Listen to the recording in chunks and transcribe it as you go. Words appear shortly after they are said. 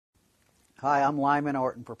Hi, I'm Lyman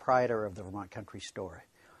Orton, proprietor of the Vermont Country Store.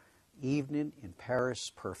 Evening in Paris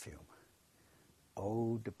Perfume.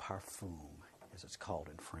 Eau de Parfum, as it's called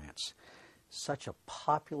in France. Such a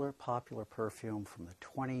popular perfume from the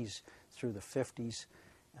 20s through the 50s.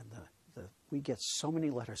 And we get so many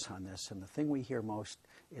letters on this, and the thing we hear most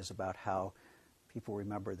is about how people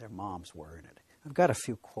remember their moms wearing it. I've got a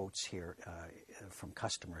few quotes here from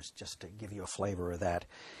customers just to give you a flavor of that.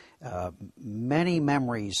 Many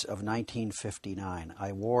memories of 1959.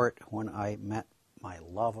 I wore it when I met my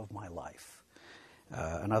love of my life.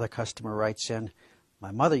 Another customer writes in, my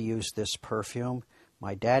mother used this perfume.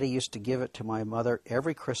 My daddy used to give it to my mother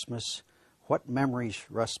every Christmas. What memories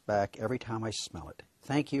rush back every time I smell it.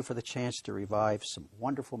 Thank you for the chance to revive some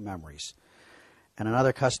wonderful memories. And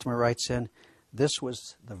another customer writes in, this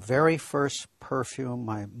was the very first perfume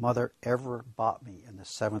my mother ever bought me in the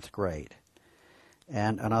 7th grade.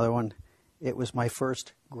 And another one, it was my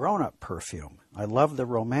first grown-up perfume. I love the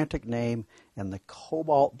romantic name and the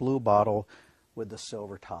cobalt blue bottle with the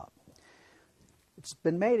silver top. It's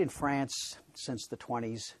been made in France since the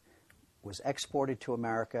 20s, was exported to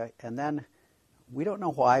America, and then, we don't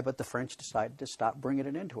know why, but the French decided to stop bringing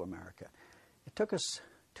it into America. It took us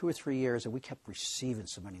 2 or 3 years, and we kept receiving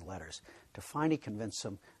so many letters to finally convince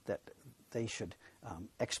them that they should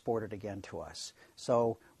export it again to us.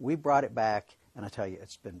 So we brought it back, and I tell you,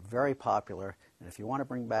 it's been very popular. And if you want to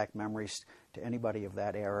bring back memories to anybody of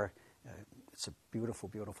that era, it's a beautiful,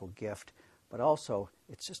 beautiful gift. But also,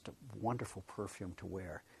 it's just a wonderful perfume to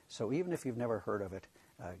wear. So even if you've never heard of it,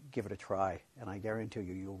 give it a try. And I guarantee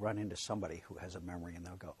you, you'll run into somebody who has a memory, and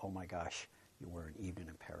they'll go, oh my gosh, you were an Evening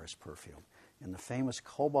in Paris perfume. In the famous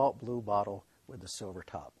cobalt blue bottle with the silver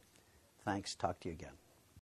top. Thanks. Talk to you again.